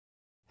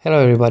Hello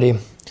everybody.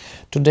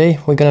 Today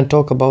we're gonna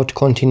talk about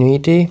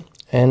continuity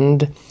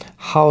and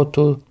how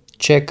to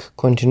check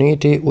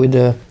continuity with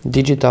a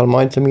digital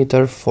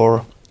multimeter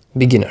for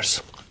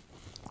beginners.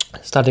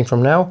 Starting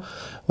from now,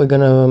 we're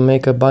gonna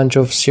make a bunch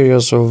of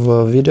series of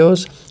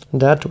videos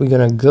that we're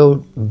gonna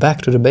go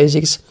back to the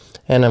basics,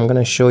 and I'm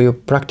gonna show you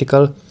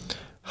practical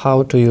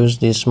how to use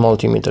this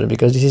multimeter,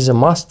 because this is a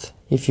must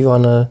if you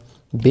wanna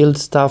build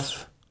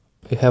stuff,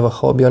 you have a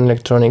hobby on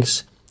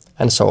electronics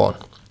and so on.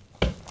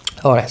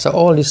 Alright, so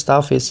all this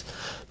stuff is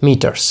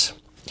meters.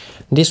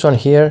 This one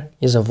here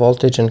is a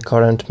voltage and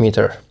current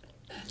meter.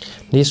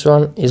 This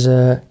one is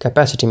a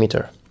capacity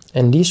meter.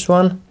 And this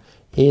one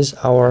is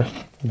our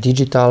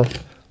digital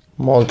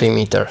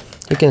multimeter.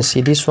 You can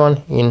see this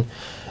one in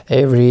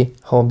every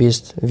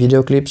hobbyist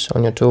video clips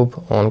on YouTube,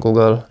 on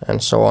Google,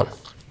 and so on.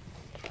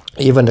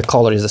 Even the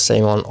color is the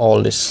same on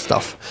all this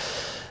stuff.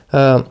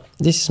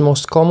 This is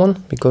most common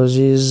because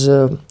it is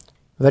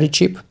very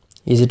cheap,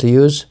 easy to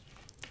use,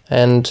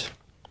 and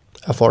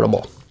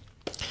affordable.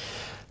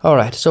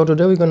 Alright, so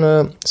today we're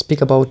gonna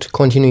speak about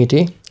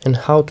continuity and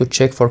how to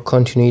check for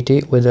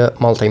continuity with a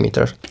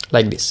multimeter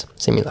like this,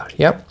 similar,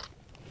 yeah?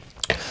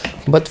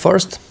 But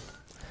first,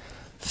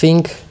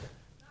 think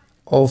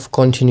of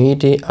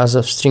continuity as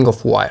a string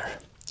of wire,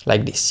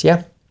 like this,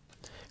 yeah?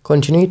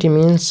 Continuity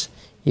means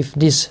if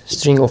this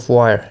string of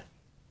wire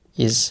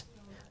is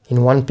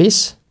in one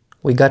piece,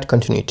 we got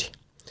continuity.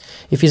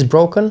 If it's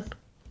broken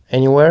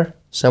anywhere,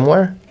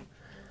 somewhere,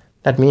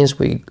 that means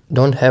we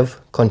don't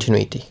have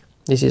continuity.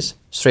 This is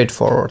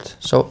straightforward.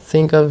 So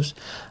think of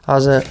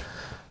as a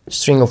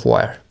string of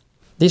wire.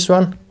 This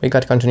one, we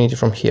got continuity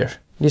from here.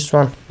 This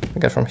one, we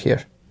got from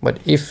here.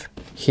 But if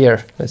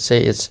here, let's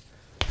say it's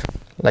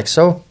like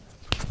so,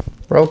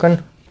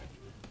 broken,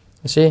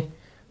 you see,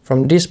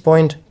 from this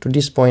point to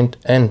this point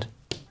and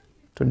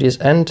to this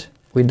end,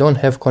 we don't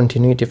have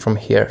continuity from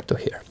here to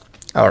here.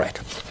 All right.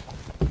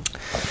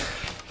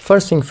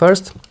 First thing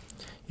first,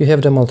 you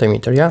have the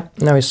multimeter, yeah?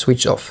 Now it's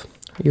switched off.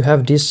 You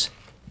have these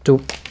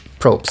two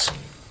probes.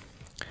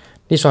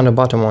 This one, the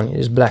bottom one,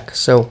 is black,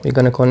 so we're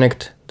gonna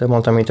connect the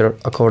multimeter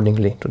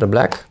accordingly to the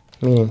black,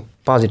 meaning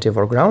positive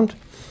or ground,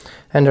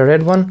 and the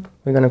red one,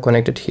 we're gonna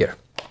connect it here.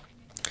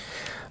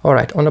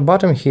 Alright, on the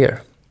bottom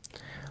here,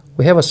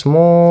 we have a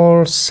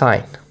small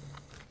sign.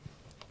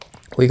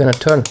 We're gonna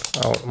turn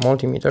our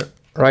multimeter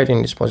right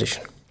in this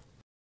position.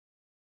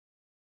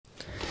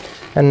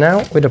 And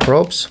now, with the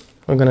probes,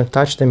 we're gonna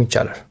touch them each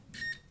other.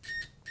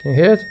 Can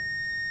you hear it?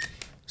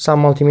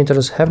 Some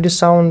multimeters have this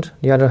sound,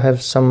 the other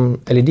have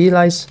some LED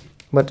lights,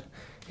 but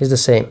it's the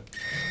same.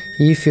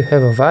 If you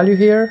have a value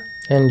here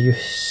and you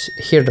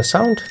hear the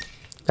sound,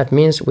 that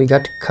means we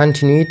got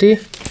continuity.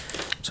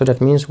 So that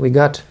means we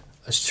got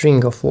a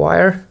string of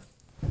wire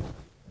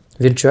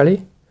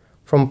virtually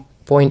from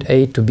point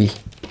A to B.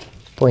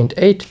 Point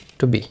A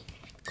to B,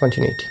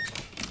 continuity.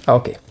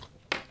 Okay.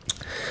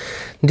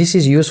 This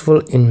is useful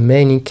in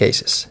many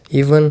cases,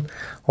 even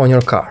on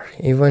your car,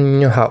 even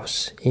in your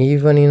house,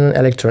 even in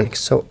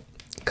electronics. So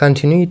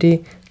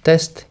continuity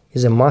test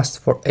is a must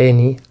for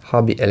any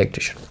hobby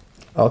electrician.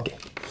 Okay.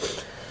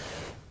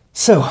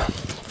 So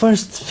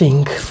first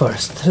thing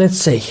first, let's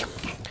say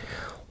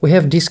we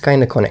have this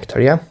kind of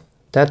connector, yeah?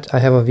 That I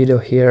have a video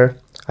here.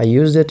 I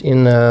used it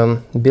in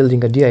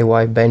building a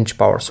DIY bench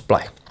power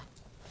supply.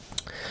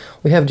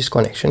 We have this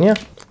connection, yeah?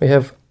 We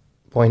have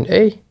point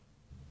A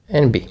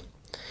and B.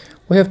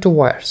 We have two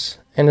wires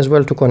and as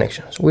well two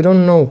connections. We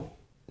don't know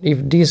if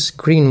this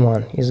green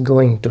one is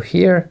going to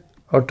here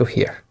or to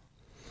here.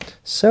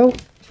 So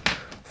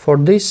for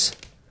this,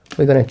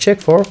 we're gonna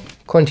check for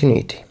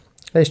continuity.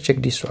 Let's check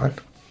this one.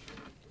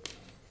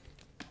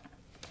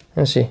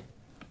 Let's see.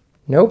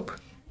 Nope.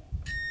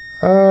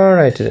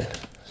 Alright then.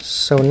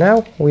 So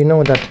now we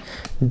know that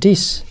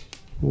this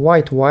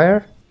white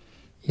wire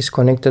is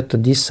connected to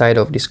this side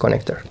of this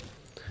connector.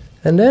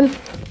 And then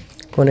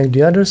connect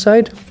the other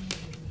side.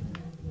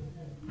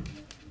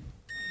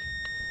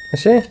 You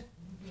see?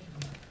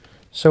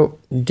 So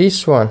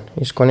this one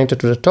is connected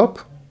to the top,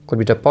 could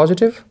be the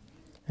positive,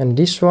 and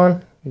this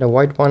one, the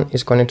white one,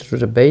 is connected to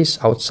the base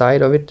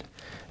outside of it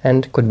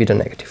and could be the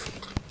negative.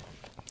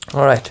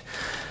 Alright,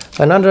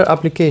 another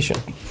application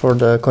for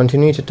the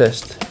continuity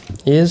test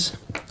is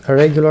a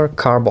regular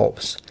car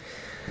bulbs,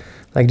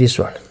 like this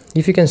one.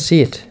 If you can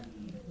see it,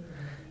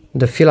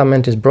 the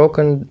filament is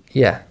broken,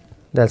 yeah,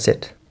 that's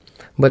it.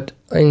 But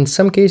in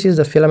some cases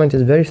the filament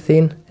is very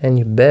thin and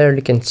you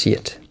barely can see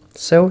it.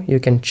 So you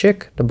can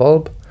check the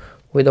bulb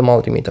with a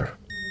multimeter.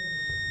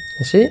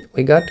 You see,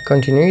 we got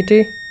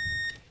continuity.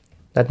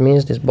 That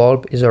means this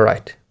bulb is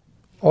alright.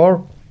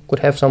 Or could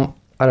have some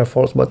other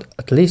faults, but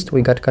at least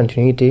we got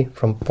continuity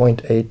from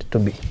point A to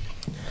B.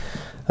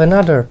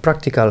 Another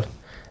practical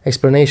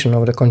explanation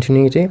of the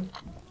continuity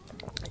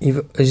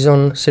is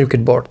on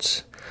circuit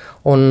boards,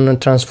 on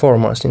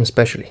transformers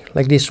especially,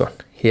 like this one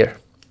here.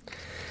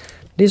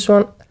 This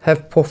one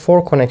have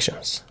four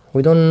connections.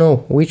 We don't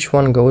know which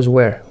one goes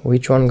where,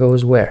 which one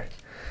goes where.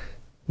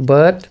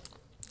 But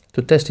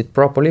to test it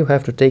properly, we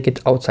have to take it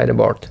outside the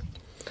board.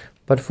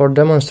 But for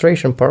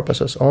demonstration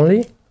purposes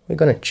only, we're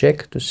gonna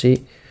check to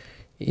see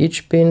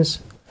each pins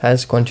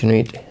has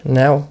continuity.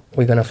 Now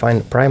we're gonna find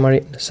the primary,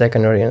 the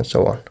secondary, and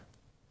so on.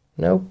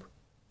 Nope.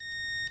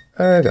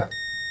 There we go.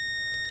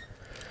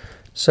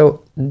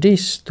 So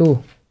these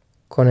two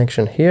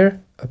connections here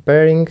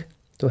appearing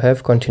to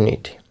have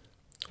continuity,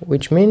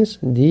 which means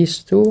these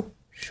two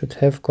should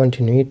have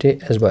continuity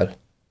as well.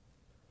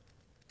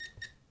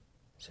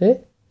 See?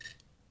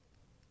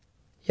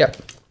 Yep.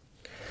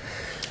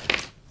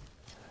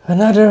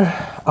 Another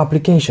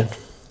application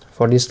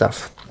for this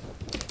stuff.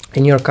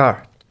 In your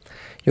car,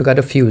 you got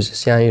a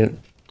fuse, yeah, you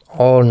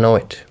all know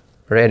it.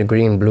 Red,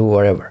 green, blue,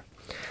 whatever.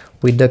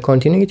 With the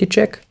continuity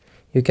check,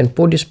 you can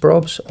put these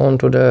probes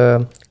onto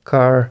the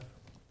car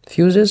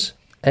fuses,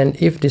 and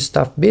if this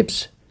stuff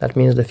beeps, that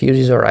means the fuse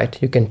is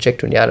alright. You can check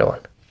to the other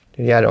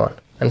one,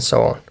 and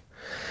so on.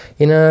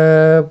 In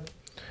a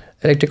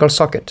electrical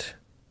socket,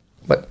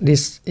 but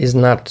this is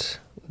not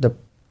the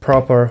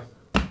proper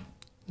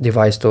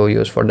device to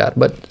use for that,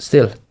 but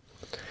still,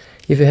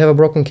 if you have a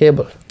broken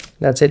cable,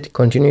 that's it.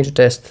 Continue to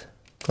test,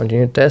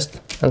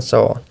 and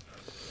so on.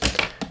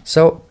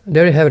 So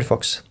there you have it,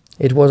 folks.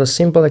 It was a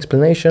simple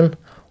explanation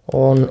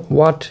on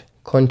what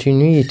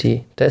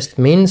continuity test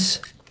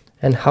means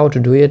and how to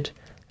do it,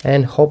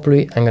 and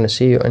hopefully I'm gonna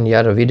see you in the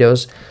other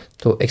videos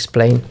to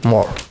explain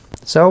more.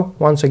 So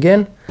once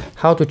again,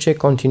 how to check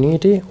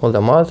continuity on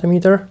the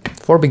multimeter.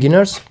 For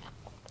beginners,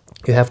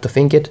 you have to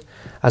think it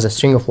as a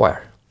string of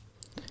wire.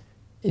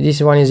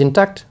 This one is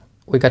intact,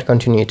 we got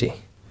continuity.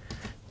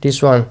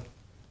 This one,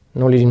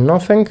 no leading,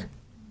 nothing,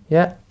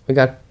 yeah, we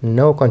got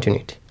no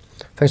continuity.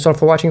 Thanks all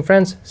for watching,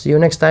 friends. See you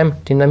next time.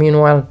 In the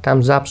meanwhile,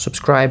 thumbs up,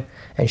 subscribe,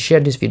 and share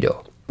this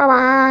video.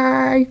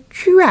 Bye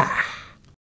bye.